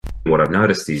what I've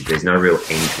noticed is there's no real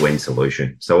end-to-end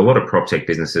solution. So a lot of prop tech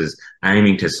businesses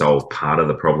aiming to solve part of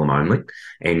the problem only,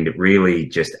 and really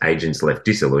just agents left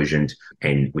disillusioned,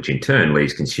 and which in turn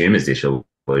leaves consumers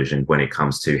disillusioned when it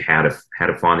comes to how to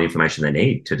find the information they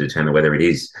need to determine whether it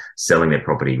is selling their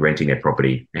property, renting their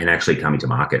property, and actually coming to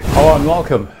market. Hello and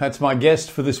welcome. That's my guest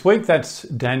for this week. That's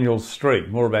Daniel Street.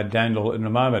 More about Daniel in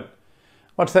a moment.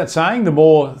 What's that saying? The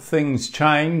more things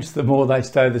change, the more they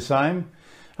stay the same.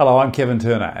 Hello, I'm Kevin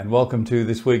Turner and welcome to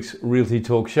this week's Realty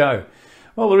Talk show.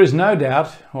 Well, there is no doubt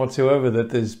whatsoever that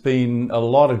there's been a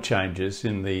lot of changes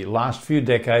in the last few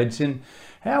decades in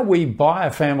how we buy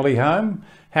a family home,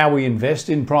 how we invest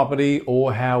in property,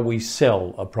 or how we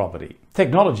sell a property.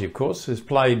 Technology, of course, has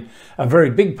played a very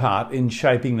big part in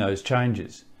shaping those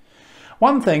changes.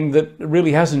 One thing that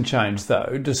really hasn't changed,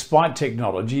 though, despite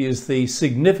technology, is the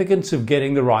significance of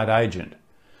getting the right agent.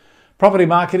 Property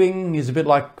marketing is a bit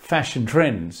like fashion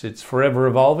trends. It's forever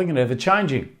evolving and ever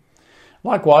changing.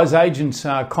 Likewise, agents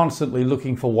are constantly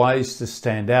looking for ways to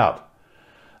stand out.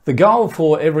 The goal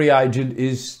for every agent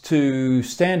is to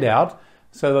stand out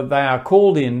so that they are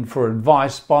called in for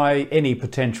advice by any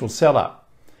potential seller.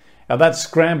 Now, that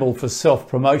scramble for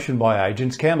self-promotion by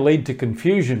agents can lead to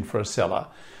confusion for a seller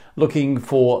looking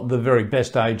for the very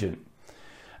best agent.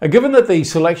 Given that the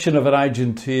selection of an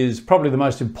agent is probably the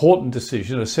most important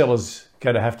decision a seller's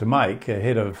going to have to make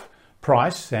ahead of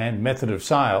price and method of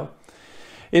sale,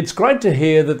 it's great to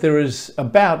hear that there is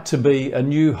about to be a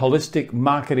new holistic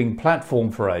marketing platform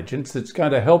for agents that's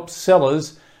going to help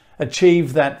sellers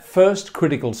achieve that first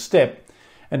critical step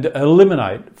and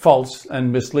eliminate false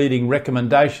and misleading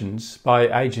recommendations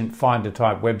by agent finder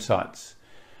type websites.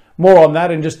 More on that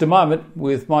in just a moment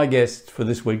with my guest for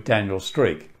this week, Daniel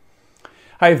Street.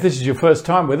 Hey, if this is your first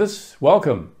time with us,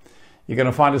 welcome. You're going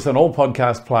to find us on all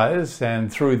podcast players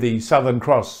and through the Southern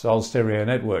Cross Old Stereo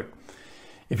Network.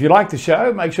 If you like the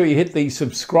show, make sure you hit the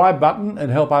subscribe button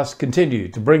and help us continue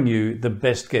to bring you the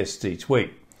best guests each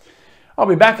week. I'll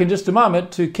be back in just a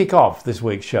moment to kick off this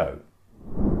week's show.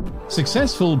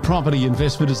 Successful property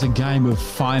investment is a game of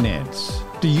finance.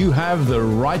 Do you have the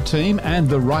right team and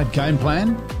the right game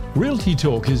plan? Realty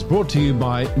Talk is brought to you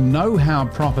by Know How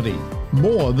Property.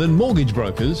 More than mortgage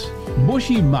brokers,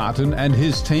 Bushy Martin and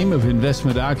his team of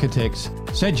investment architects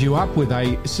set you up with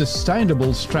a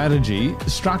sustainable strategy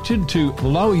structured to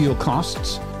lower your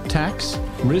costs, tax,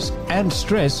 risk and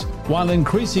stress while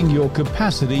increasing your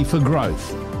capacity for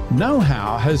growth. Know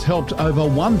How has helped over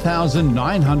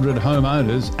 1,900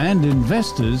 homeowners and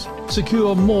investors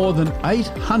secure more than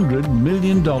 $800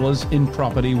 million in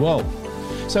property wealth.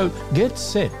 So get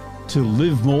set to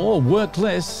live more, work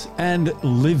less, and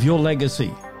live your legacy.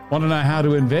 Want to know how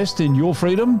to invest in your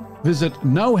freedom? Visit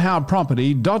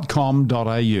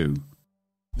knowhowproperty.com.au.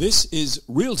 This is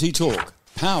Realty Talk,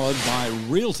 powered by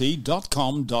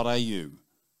realty.com.au.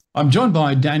 I'm joined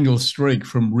by Daniel Street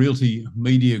from Realty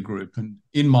Media Group, and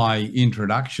in my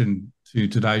introduction to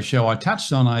today's show, I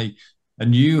touched on a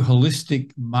new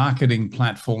holistic marketing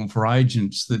platform for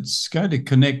agents that's going to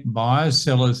connect buyers,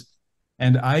 sellers,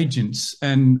 and agents.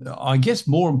 And I guess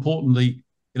more importantly,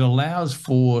 it allows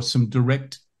for some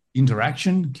direct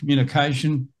interaction,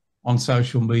 communication on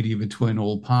social media between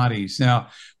all parties. Now,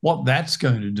 what that's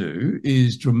going to do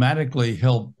is dramatically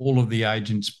help all of the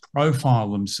agents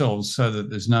profile themselves so that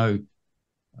there's no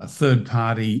third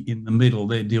party in the middle.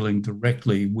 They're dealing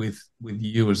directly with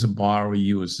you as a buyer or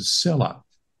you as a seller.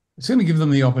 It's going to give them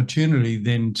the opportunity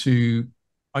then to,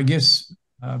 I guess,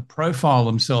 profile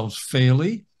themselves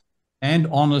fairly and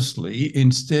honestly,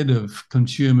 instead of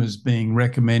consumers being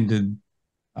recommended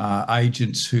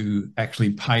agents who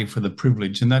actually pay for the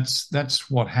privilege. And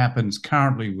that's what happens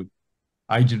currently with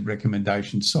agent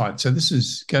recommendation sites. So this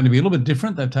is going to be a little bit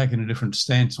different. They've taken a different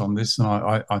stance on this, and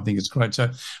I think it's great.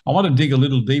 So I want to dig a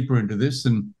little deeper into this,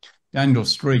 and Daniel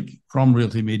Street from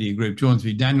Realty Media Group joins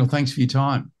me. Daniel, thanks for your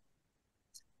time.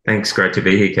 Thanks. Great to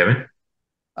be here, Kevin.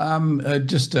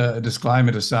 Just a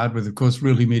disclaimer to start with. Of course,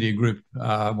 Realty Media Group,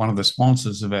 one of the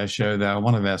sponsors of our show. They are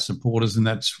one of our supporters, and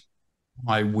that's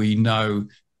why we know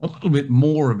a little bit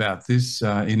more about this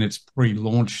in its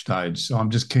pre-launch stage. So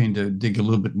I'm just keen to dig a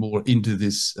little bit more into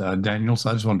this, Daniel. So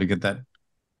I just wanted to get that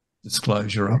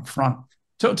disclosure up front.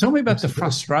 Tell me about the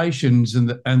frustrations and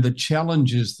the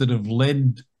challenges that have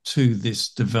led to this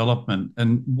development,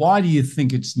 and why do you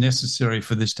think it's necessary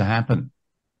for this to happen?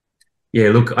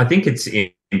 Yeah, look, I think it's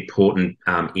important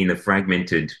in the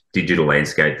fragmented digital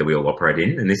landscape that we all operate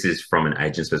in. And this is from an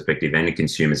agent's perspective and a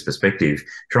consumer's perspective,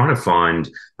 trying to find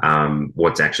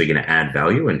what's actually going to add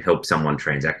value and help someone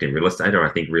transact in real estate are,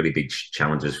 I think, really big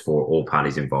challenges for all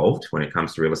parties involved when it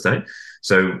comes to real estate.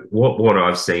 So what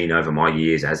I've seen over my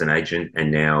years as an agent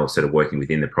and now sort of working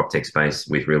within the PropTech space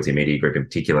with Realty Media Group in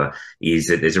particular is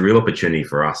that there's a real opportunity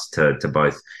for us to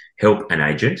both help an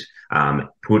agent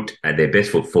put their best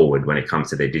foot forward when it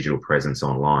comes to their digital presence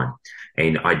online.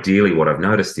 And ideally, what I've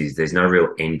noticed is there's no real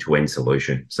end-to-end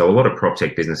solution. So a lot of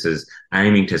PropTech businesses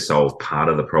aiming to solve part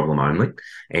of the problem only,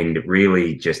 and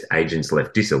really just agents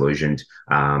left disillusioned,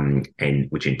 and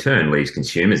which in turn leaves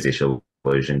consumers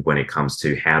disillusioned when it comes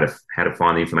to how to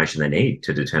find the information they need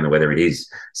to determine whether it is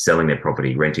selling their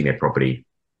property, renting their property,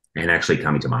 and actually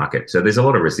coming to market. So there's a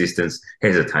lot of resistance,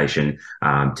 hesitation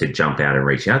to jump out and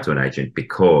reach out to an agent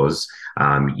because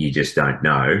you just don't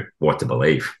know what to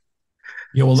believe.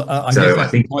 Yeah, well, I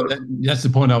guess that's the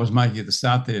point I was making at the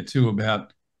start there too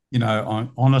about,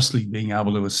 honestly being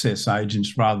able to assess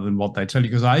agents rather than what they tell you,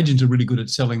 because agents are really good at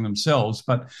selling themselves,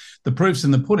 but the proof's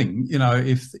in the pudding,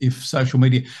 if social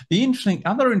media. The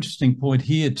other interesting point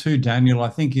here too, Daniel, I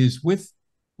think is with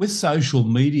social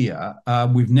media,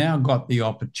 we've now got the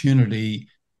opportunity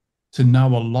to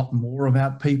know a lot more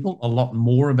about people, a lot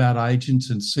more about agents,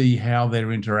 and see how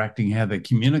they're interacting, how they're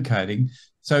communicating.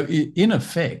 So in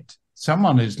effect,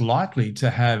 someone is likely to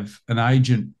have an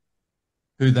agent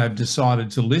who they've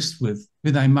decided to list with, who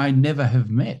they may never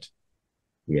have met.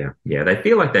 Yeah. They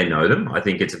feel like they know them. I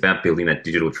think it's about building that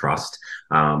digital trust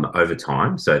over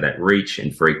time. So that reach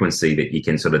and frequency that you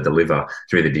can sort of deliver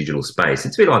through the digital space.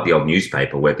 It's a bit like the old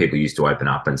newspaper where people used to open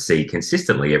up and see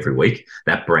consistently every week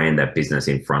that brand, that business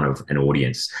in front of an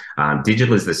audience.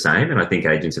 Digital is the same. And I think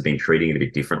agents have been treating it a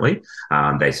bit differently.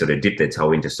 They sort of dip their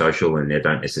toe into social and they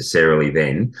don't necessarily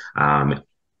then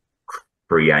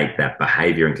create that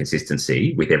behavior and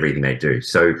consistency with everything they do.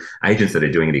 So agents that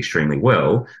are doing it extremely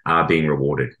well are being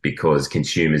rewarded because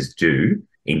consumers do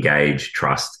engage,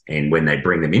 trust, and when they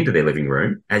bring them into their living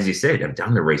room, as you said, have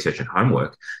done the research and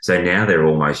homework. So now they're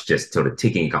almost just sort of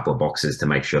ticking a couple of boxes to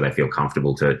make sure they feel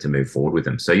comfortable to move forward with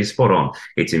them. So you're spot on.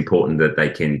 It's important that they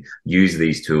can use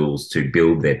these tools to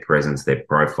build their presence, their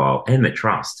profile, and their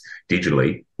trust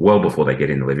digitally well before they get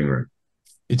in the living room.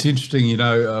 It's interesting,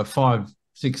 5,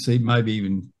 6, maybe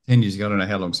even 10 years ago, I don't know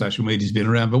how long social media's been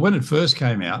around, but when it first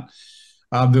came out,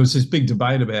 there was this big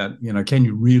debate about, can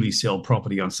you really sell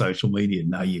property on social media?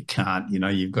 No, you can't.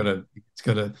 It's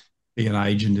got to be an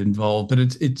agent involved. But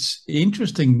it's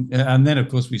interesting. And then, of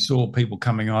course, we saw people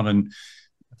coming on and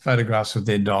photographs of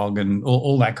their dog and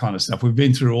all that kind of stuff. We've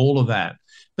been through all of that.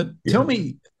 But tell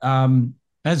me,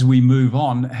 as we move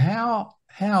on, how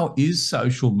is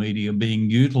social media being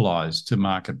utilised to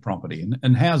market property,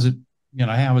 and how is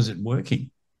it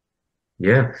working?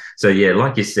 Yeah. So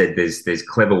like you said, there's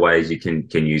clever ways you can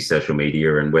use social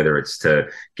media, and whether it's to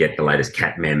get the latest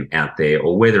cat meme out there,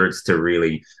 or whether it's to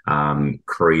really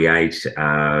create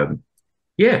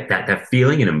that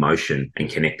feeling and emotion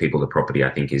and connect people to property, I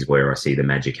think is where I see the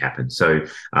magic happen. So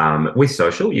with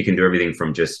social, you can do everything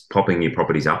from just popping your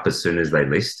properties up as soon as they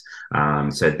list.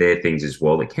 So there are things as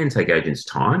well. It can take agents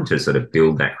time to sort of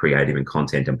build that creative and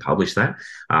content and publish that.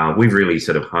 We've really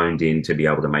sort of honed in to be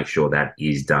able to make sure that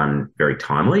is done very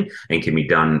timely and can be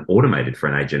done automated for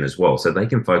an agent as well. So they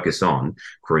can focus on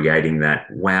creating that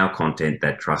wow content,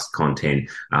 that trust content,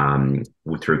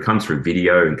 comes through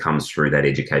video and comes through that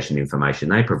education information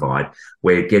they provide.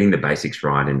 We're getting the basics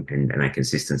right, and that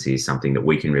consistency is something that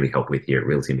we can really help with here at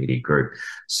Realty Media Group.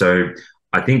 So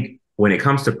I think when it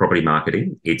comes to property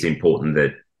marketing, it's important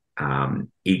that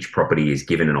each property is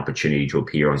given an opportunity to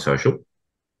appear on social.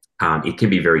 It can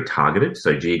be very targeted,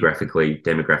 so geographically,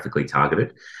 demographically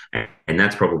targeted. And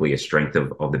that's probably a strength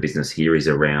of the business here, is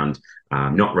around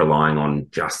not relying on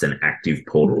just an active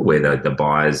portal where the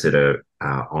buyers that are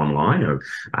online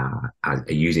are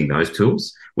using those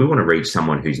tools. We want to reach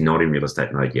someone who's not in real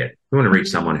estate mode yet. We want to reach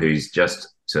someone who's just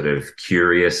sort of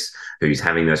curious, who's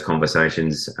having those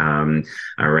conversations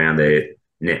around their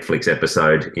Netflix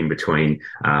episode in between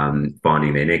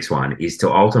finding their next one, is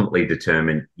to ultimately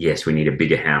determine, yes, we need a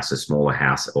bigger house, a smaller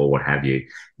house, or what have you.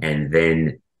 And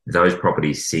then those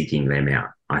properties seeking them out.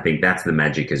 I think that's the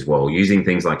magic as well, using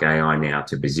things like AI now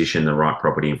to position the right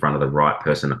property in front of the right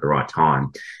person at the right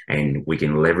time. And we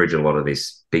can leverage a lot of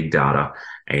this big data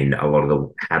and a lot of the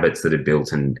habits that are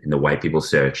built and the way people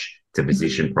search to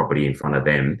position property in front of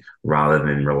them rather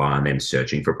than rely on them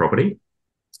searching for property.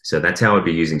 So that's how I'd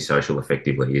be using social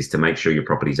effectively, is to make sure your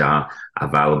properties are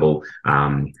available.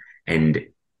 And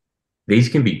these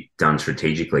can be done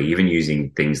strategically, even using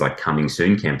things like coming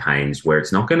soon campaigns where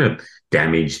it's not going to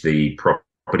damage the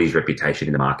property's reputation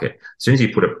in the market. As soon as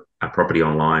you put a property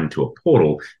online to a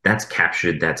portal, that's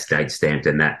captured, that's date stamped,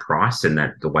 and that price and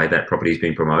that the way that property is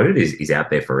being promoted is out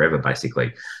there forever,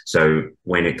 basically. So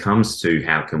when it comes to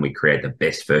how can we create the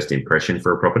best first impression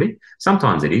for a property,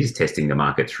 sometimes it is testing the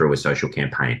market through a social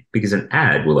campaign, because an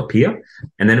ad will appear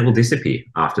and then it will disappear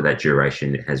after that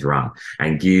duration has run,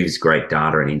 and gives great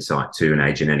data and insight to an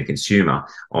agent and a consumer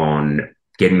on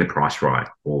getting the price right,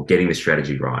 or getting the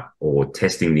strategy right, or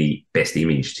testing the best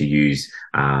image to use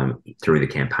through the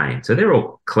campaign. So they're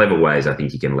all clever ways I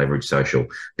think you can leverage social,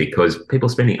 because people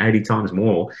are spending 80 times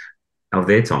more of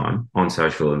their time on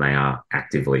social than they are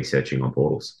actively searching on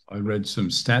portals. I read some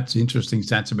stats, interesting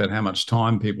stats about how much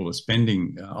time people are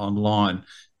spending online.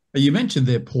 You mentioned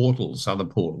their portals, other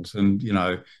portals, and, you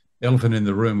know, elephant in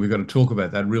the room, we've got to talk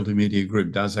about that. Realty Media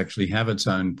Group does actually have its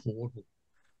own portal.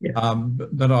 Yeah.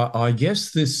 But I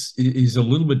guess this is a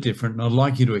little bit different, and I'd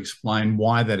like you to explain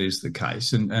why that is the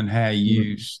case, and how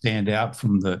you stand out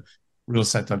from the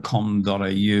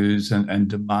realestate.com.au's and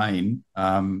domain.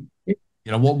 You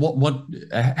know,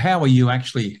 how are you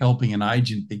actually helping an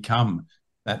agent become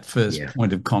that first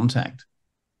point of contact?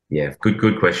 Yeah,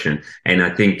 good question. And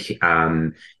I think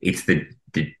it's the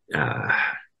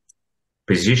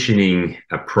positioning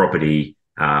a property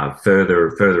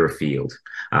further afield,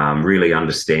 really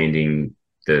understanding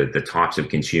the types of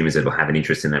consumers that will have an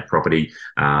interest in that property.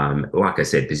 Like I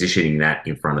said, positioning that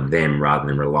in front of them rather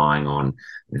than relying on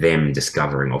them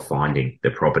discovering or finding the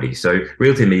property. So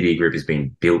Realty Media Group has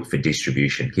been built for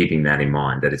distribution, keeping that in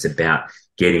mind, that it's about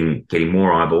getting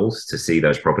more eyeballs to see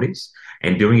those properties,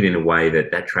 and doing it in a way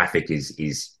that that traffic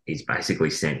is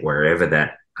basically sent wherever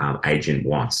that agent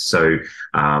wants. So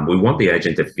we want the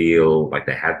agent to feel like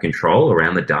they have control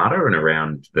around the data and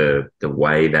around the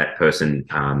way that person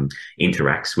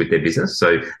interacts with their business.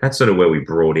 So that's sort of where we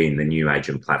brought in the new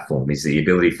agent platform, is the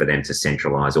ability for them to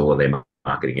centralize all of their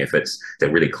marketing efforts, to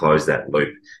really close that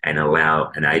loop and allow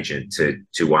an agent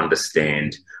to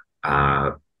understand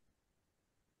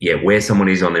where someone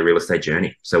is on their real estate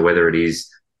journey. So whether it is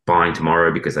buying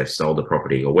tomorrow because they've sold a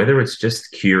property, or whether it's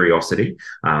just curiosity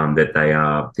that they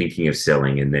are thinking of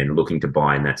selling and then looking to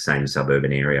buy in that same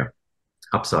suburban area,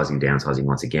 upsizing, downsizing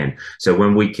once again. So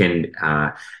when we can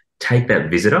take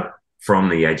that visitor from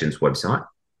the agent's website,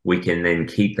 we can then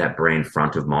keep that brand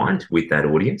front of mind with that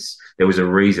audience. There was a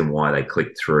reason why they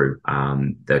clicked through,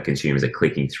 the consumers are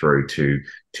clicking through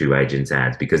to agents'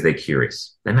 ads, because they're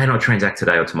curious. They may not transact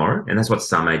today or tomorrow, and that's what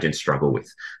some agents struggle with,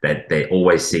 that they're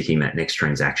always seeking that next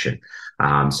transaction.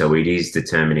 So it is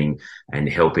determining and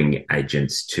helping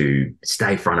agents to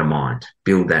stay front of mind,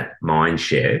 build that mind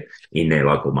share in their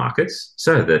local markets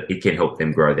so that it can help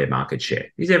them grow their market share.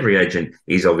 Because every agent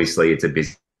is, obviously, it's a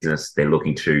business. They're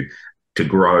looking to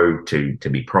grow, to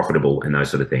be profitable, and those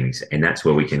sort of things. And that's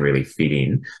where we can really fit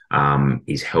in,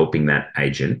 is helping that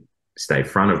agent stay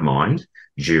front of mind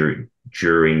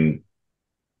during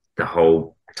the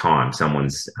whole time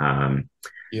someone's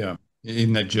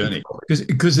in that journey,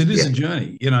 because it is a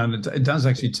journey, you know, and it does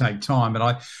actually take time. And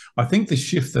I think the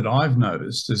shift that I've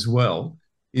noticed as well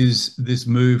is this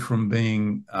move from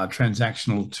being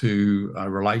transactional to a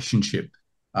relationship.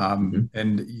 And,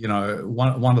 you know,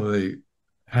 one of the,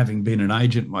 having been an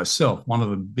agent myself, one of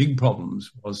the big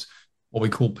problems was what we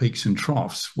call peaks and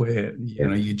troughs, where, you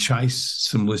know, you chase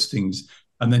some listings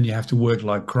and then you have to work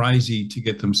like crazy to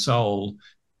get them sold.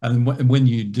 And when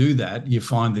you do that, you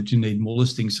find that you need more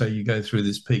listings, so you go through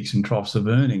this peaks and troughs of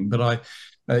earning. But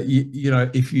you know,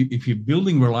 if you're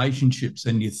building relationships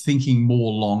and you're thinking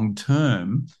more long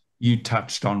term, you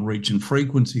touched on reach and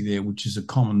frequency there, which is a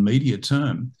common media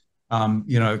term.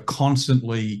 You know,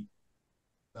 constantly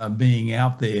being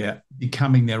out there,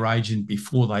 becoming their agent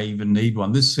before they even need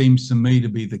one. This seems to me to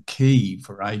be the key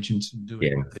for agents in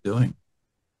doing what they're doing.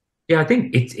 Yeah, I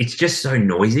think it's just so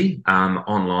noisy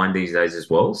online these days as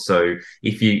well. So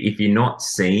if you're not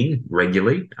seen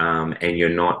regularly and you're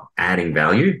not adding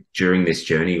value during this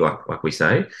journey, like we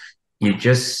say, you're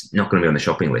just not going to be on the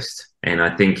shopping list. And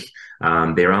I think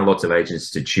there are lots of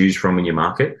agents to choose from in your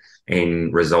market,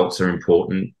 and results are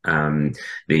important.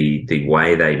 The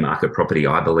way they market property,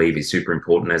 I believe, is super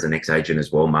important as an ex-agent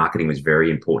as well. Marketing was very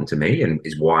important to me, and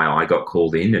is why I got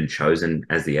called in and chosen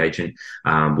as the agent,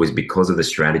 was because of the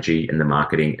strategy and the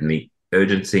marketing and the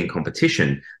urgency and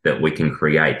competition that we can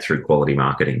create through quality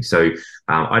marketing. So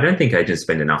I don't think agents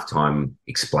spend enough time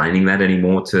explaining that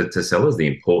anymore to sellers, the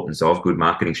importance of good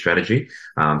marketing strategy.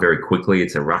 Very quickly,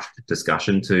 it's a rushed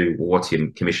discussion to what's your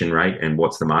commission rate and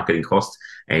what's the marketing cost.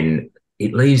 And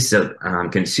it leaves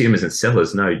consumers and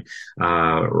sellers no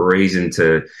reason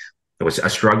to, or a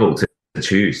struggle to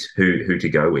choose who to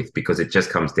go with, because it just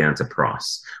comes down to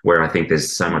price, where I think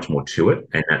there's so much more to it.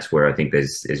 And that's where I think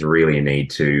there's really a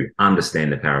need to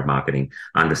understand the power of marketing,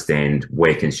 understand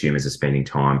where consumers are spending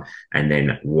time, and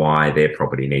then why their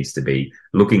property needs to be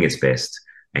looking its best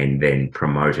and then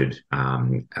promoted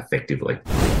effectively.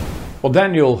 Well,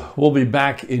 Daniel will be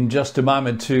back in just a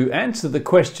moment to answer the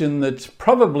question that's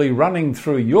probably running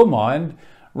through your mind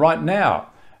right now.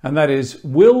 And that is,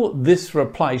 will this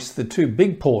replace the two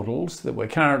big portals that we're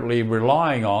currently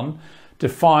relying on to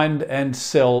find and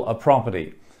sell a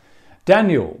property?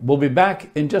 Daniel will be back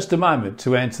in just a moment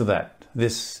to answer that.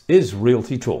 This is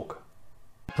Realty Talk.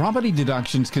 Property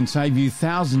deductions can save you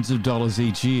thousands of dollars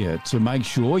each year. To make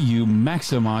sure you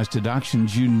maximise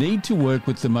deductions, you need to work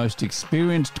with the most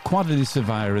experienced quantity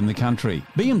surveyor in the country.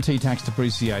 BMT Tax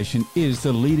Depreciation is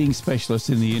the leading specialist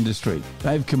in the industry.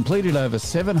 They've completed over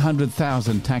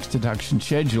 700,000 tax deduction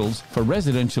schedules for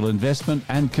residential investment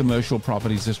and commercial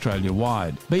properties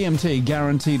Australia-wide. BMT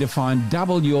guarantee to find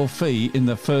double your fee in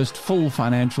the first full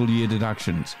financial year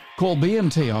deductions. Call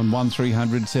BMT on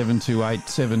 1300 728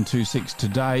 726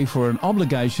 today for an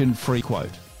obligation-free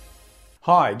quote.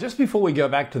 Hi, just before we go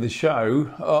back to the show,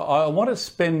 I want to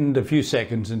spend a few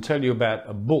seconds and tell you about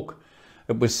a book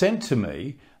that was sent to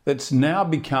me that's now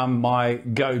become my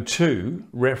go-to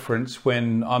reference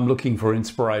when I'm looking for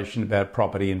inspiration about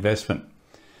property investment.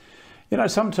 You know,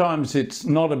 sometimes it's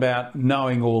not about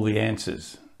knowing all the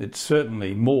answers. It's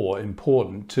certainly more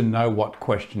important to know what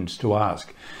questions to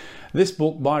ask. This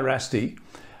book by Rusty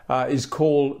is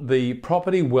called The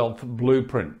Property Wealth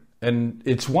Blueprint, and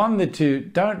it's one that you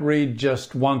don't read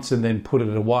just once and then put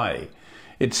it away.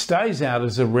 It stays out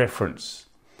as a reference.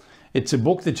 It's a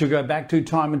book that you go back to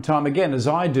time and time again, as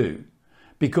I do,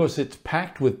 because it's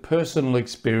packed with personal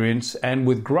experience and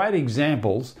with great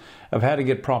examples of how to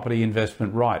get property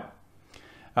investment right.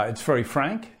 It's very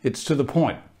frank, it's to the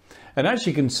point. And as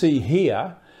you can see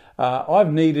here,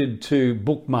 I've needed to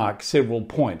bookmark several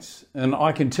points, and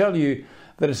I can tell you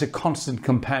that it's a constant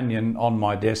companion on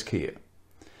my desk here.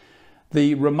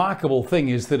 The remarkable thing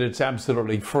is that it's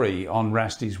absolutely free on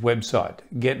Rusty's website,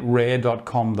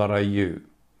 getrare.com.au.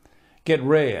 Get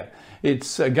Rare.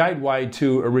 It's a gateway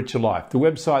to a richer life. The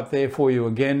website there for you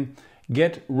again,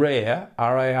 getrare,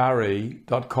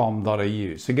 rare.com.au.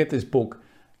 So get this book,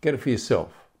 get it for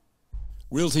yourself.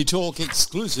 Realty Talk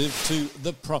exclusive to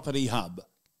the Property Hub.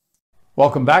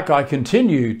 Welcome back. I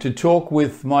continue to talk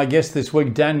with my guest this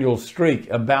week, Daniel Streak,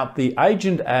 about the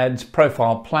Agent Ads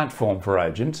profile platform for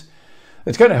agents.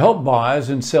 It's going to help buyers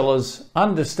and sellers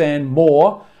understand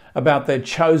more about their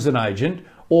chosen agent,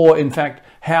 or in fact,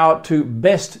 how to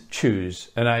best choose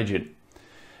an agent.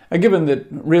 And given that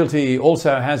Realty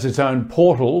also has its own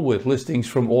portal with listings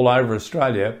from all over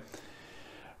Australia,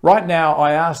 right now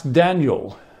I asked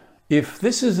Daniel if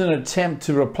this is an attempt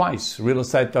to replace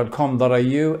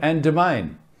realestate.com.au and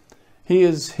Domain.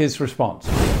 Here's his response.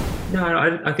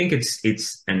 No, I think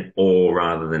it's an or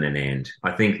rather than an and.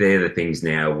 I think they're the things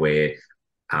now where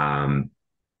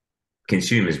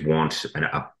consumers want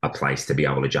a place to be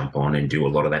able to jump on and do a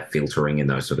lot of that filtering and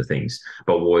those sort of things.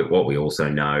 But what we also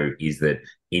know is that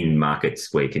in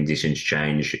markets where conditions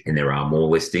change and there are more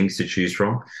listings to choose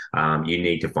from, you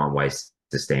need to find ways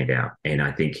to stand out. And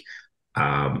I think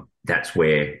that's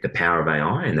where the power of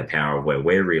AI and the power of where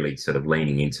we're really sort of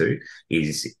leaning into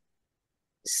is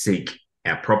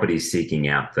our properties seeking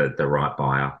out the right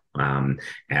buyer.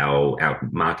 Our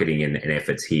marketing and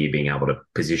efforts here being able to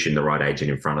position the right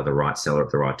agent in front of the right seller at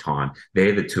the right time.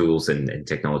 They're the tools and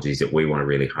technologies that we want to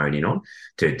really hone in on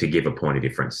to give a point of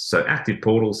difference. So active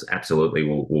portals absolutely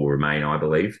will remain, I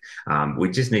believe.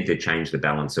 We just need to change the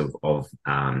balance of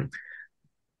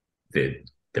the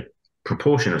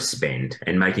proportion of spend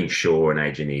and making sure an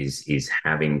agent is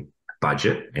having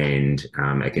budget and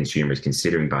a consumer is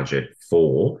considering budget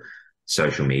for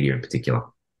social media in particular.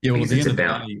 Yeah, well, at the end of the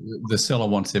day, the seller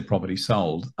wants their property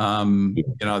sold. You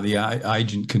know, the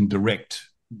agent can direct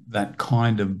that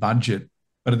kind of budget,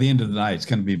 but at the end of the day, it's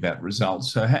going to be about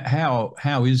results. So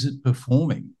how is it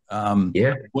performing? When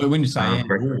you say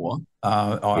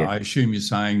I assume you're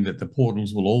saying that the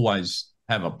portals will always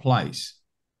have a place.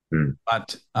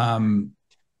 But I'm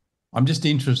just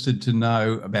interested to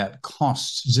know about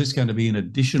costs. Is this going to be an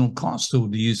additional cost, or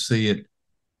do you see it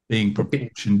being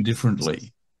proportioned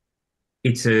differently?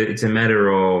 It's a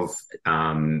matter of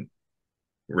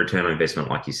return on investment,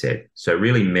 like you said. So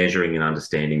really measuring and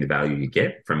understanding the value you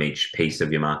get from each piece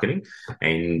of your marketing.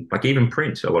 And like even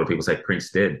print, a lot of people say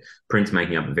print's dead. Print's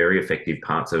making up very effective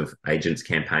parts of agents'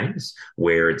 campaigns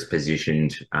where it's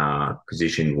positioned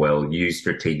well, used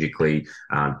strategically,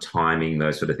 timing,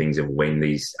 those sort of things of when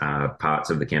these parts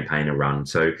of the campaign are run.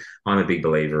 So I'm a big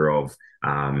believer of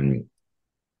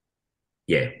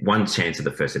one chance of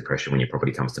the first impression when your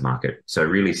property comes to market. So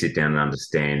really sit down and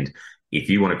understand if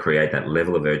you want to create that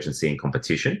level of urgency and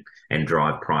competition and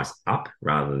drive price up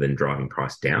rather than driving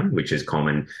price down, which is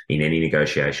common in any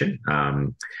negotiation.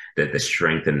 That the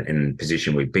strength and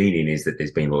position we've been in is that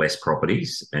there's been less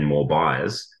properties and more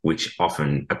buyers, which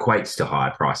often equates to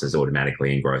higher prices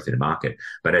automatically and growth in the market.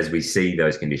 But as we see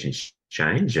those conditions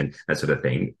change and that sort of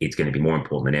thing, it's going to be more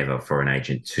important than ever for an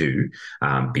agent to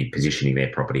be positioning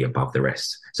their property above the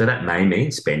rest. So that may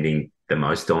mean spending the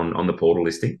most on the portal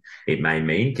listing. It may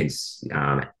mean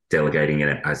delegating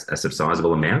a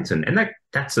sizable amount. And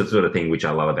that's the sort of thing which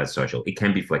I love about social. It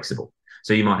can be flexible.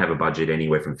 So you might have a budget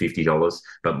anywhere from $50,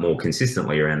 but more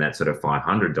consistently around that sort of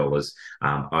 $500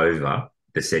 over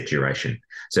the set duration.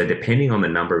 So depending on the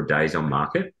number of days on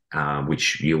market,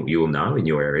 which you will know in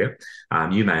your area,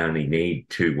 you may only need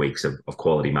 2 weeks of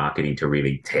quality marketing to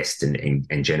really test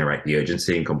and generate the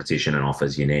urgency and competition and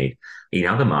offers you need. In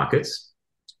other markets,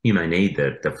 you may need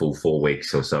the full 4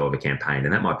 weeks or so of a campaign,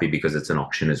 and that might be because it's an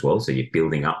auction as well, so you're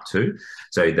building up to.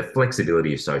 So the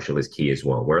flexibility of social is key as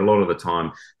well, where a lot of the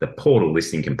time the portal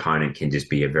listing component can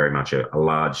just be very much a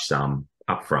large sum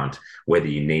upfront, whether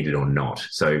you need it or not.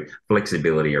 So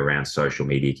flexibility around social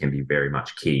media can be very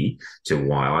much key to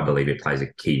why I believe it plays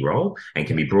a key role and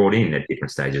can be brought in at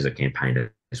different stages of campaign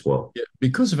as well. Yeah,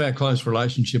 because of our close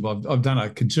relationship, I've done a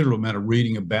considerable amount of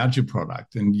reading about your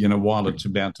product, and while it's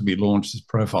about to be launched as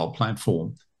profile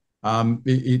platform,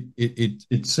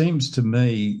 it seems to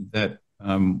me that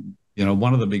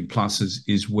one of the big pluses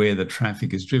is where the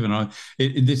traffic is driven. A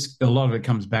lot of it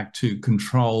comes back to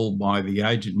control by the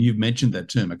agent. You've mentioned that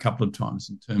term a couple of times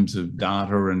in terms of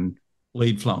data and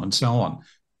lead flow and so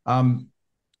on.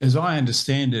 As I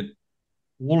understand it,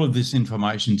 all of this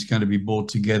information is going to be brought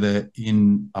together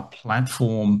in a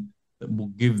platform that will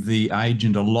give the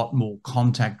agent a lot more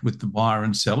contact with the buyer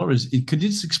and seller. Could you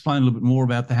just explain a little bit more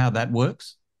about how that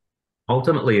works?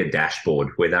 Ultimately a dashboard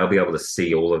where they'll be able to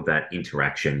see all of that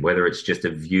interaction, whether it's just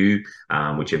a view,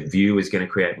 which a view is going to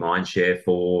create mind share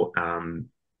for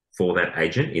that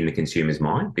agent in the consumer's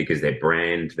mind, because their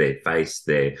brand, their face,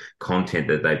 their content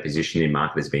that they position in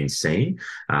market has been seen.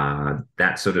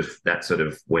 That's sort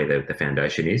of where the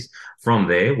foundation is. From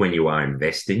there, when you are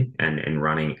investing and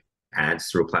running ads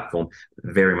through a platform,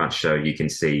 very much so you can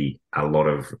see a lot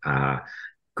of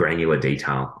granular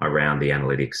detail around the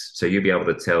analytics. So you'll be able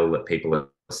to tell that people are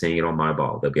seeing it on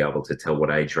mobile. They'll be able to tell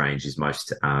what age range is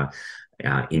most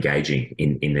engaging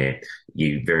in there.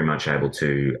 You're very much able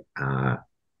to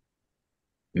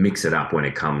mix it up when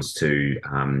it comes to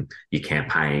your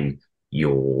campaign.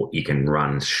 You can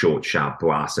run short, sharp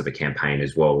blasts of a campaign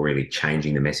as well, really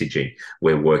changing the messaging.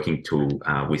 We're working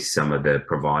with some of the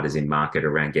providers in market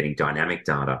around getting dynamic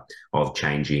data of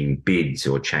changing bids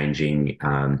or changing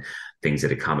things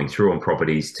that are coming through on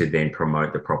properties to then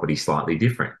promote the property slightly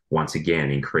different. Once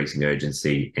again, increasing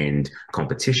urgency and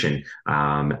competition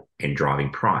and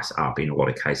driving price up in a lot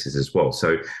of cases as well.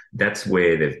 So that's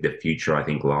where the future, I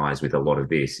think, lies with a lot of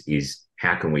this is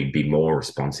how can we be more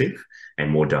responsive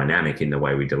and more dynamic in the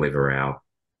way we deliver our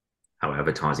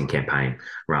advertising campaign,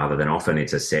 rather than often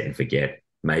it's a set and forget.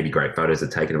 Maybe great photos are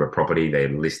taken of a property, they're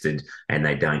listed, and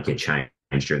they don't get changed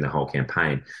during the whole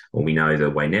campaign. Well, we know the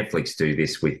way Netflix do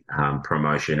this with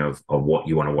promotion of what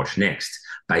you want to watch next.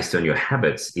 Based on your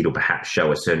habits, it'll perhaps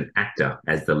show a certain actor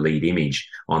as the lead image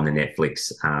on the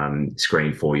Netflix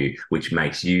screen for you, which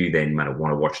makes you then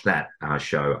want to watch that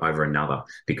show over another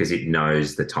because it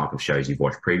knows the type of shows you've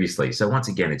watched previously. So once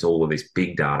again, it's all of this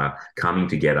big data coming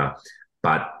together,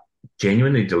 but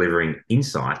genuinely delivering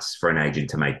insights for an agent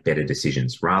to make better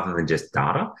decisions rather than just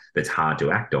data that's hard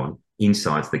to act on,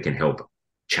 insights that can help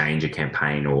change a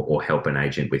campaign or help an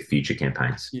agent with future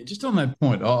campaigns. Yeah, just on that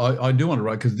point, I do want to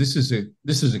write, because this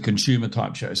is a consumer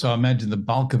type show. So I imagine the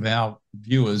bulk of our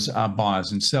viewers are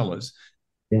buyers and sellers.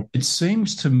 Yeah. It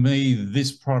seems to me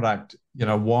this product,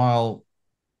 while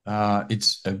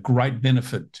it's a great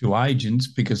benefit to agents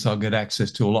because they'll get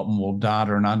access to a lot more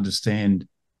data and understand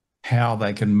how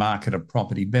they can market a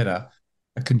property better,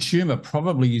 a consumer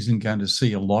probably isn't going to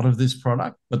see a lot of this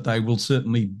product, but they will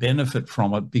certainly benefit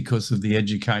from it because of the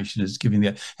education it's giving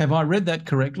them. Have I read that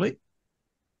correctly?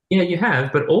 Yeah, you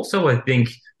have. But also I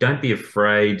think don't be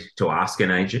afraid to ask an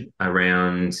agent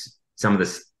around some of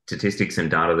the statistics and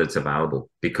data that's available,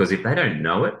 because if they don't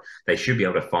know it, they should be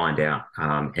able to find out.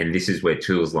 And this is where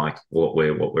tools like what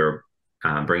we're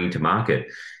bringing to market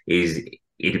is.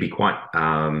 It'd be quite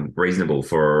reasonable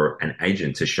for an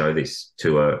agent to show this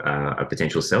to a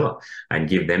potential seller and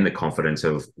give them the confidence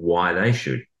of why they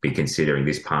should be considering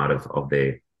this part of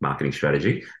their marketing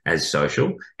strategy as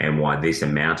social, and why this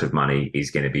amount of money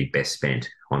is going to be best spent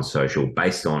on social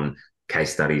based on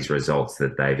case studies results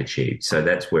that they've achieved. So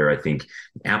that's where I think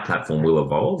our platform will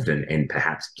evolve and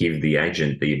perhaps give the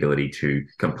agent the ability to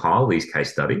compile these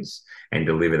case studies and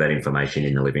deliver that information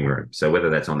in the living room. So whether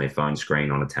that's on their phone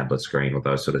screen, on a tablet screen, or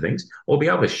those sort of things, or be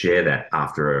able to share that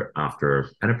after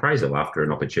an appraisal, after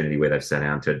an opportunity where they've sat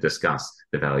down to discuss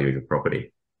the value of the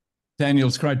property. Daniel,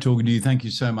 it's great talking to you. Thank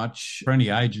you so much. For any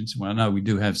agents, well, I know we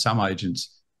do have some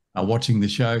agents watching the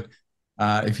show.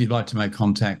 If you'd like to make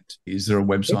contact, is there a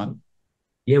website?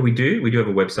 Yeah, we do. We do have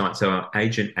a website. So our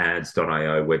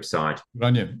agentads.io website. Good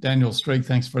on you. Daniel Streak,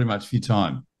 thanks very much for your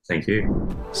time. Thank you.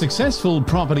 Successful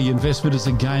property investment is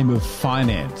a game of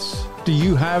finance. Do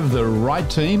you have the right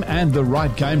team and the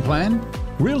right game plan?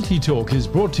 Realty Talk is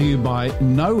brought to you by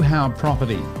Know How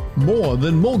Property. More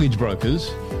than mortgage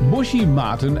brokers, Bushy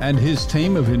Martin and his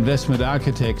team of investment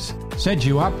architects set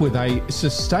you up with a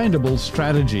sustainable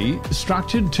strategy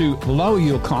structured to lower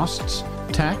your costs,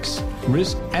 tax,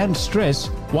 risk and stress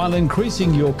while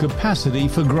increasing your capacity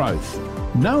for growth.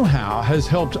 Know-how has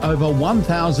helped over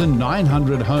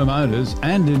 1,900 homeowners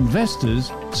and investors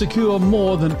secure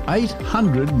more than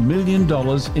 $800 million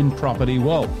in property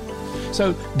wealth.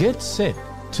 So get set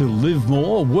to live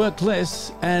more, work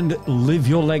less and live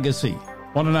your legacy.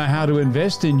 Want to know how to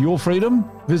invest in your freedom?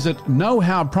 Visit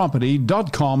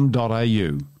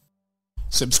knowhowproperty.com.au.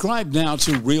 Subscribe now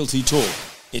to Realty Talk.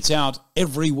 It's out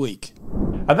every week.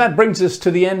 And that brings us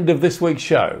to the end of this week's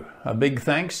show. A big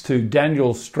thanks to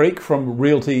Daniel Streak from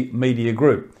Realty Media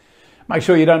Group. Make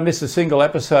sure you don't miss a single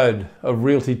episode of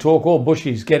Realty Talk or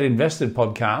Bushy's Get Invested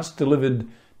podcast delivered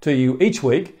to you each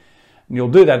week. And you'll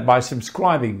do that by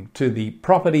subscribing to the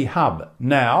Property Hub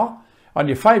now on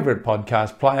your favourite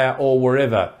podcast player or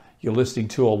wherever you're listening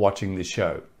to or watching this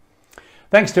show.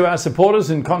 Thanks to our supporters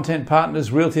and content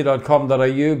partners, realty.com.au,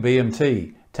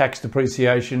 BMT, Tax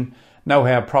Depreciation, Know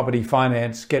How Property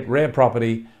Finance, Get Rare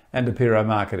Property and Apiro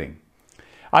Marketing.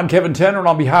 I'm Kevin Turner, and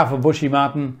on behalf of Bushy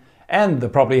Martin and the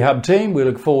Property Hub team, we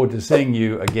look forward to seeing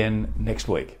you again next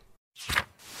week.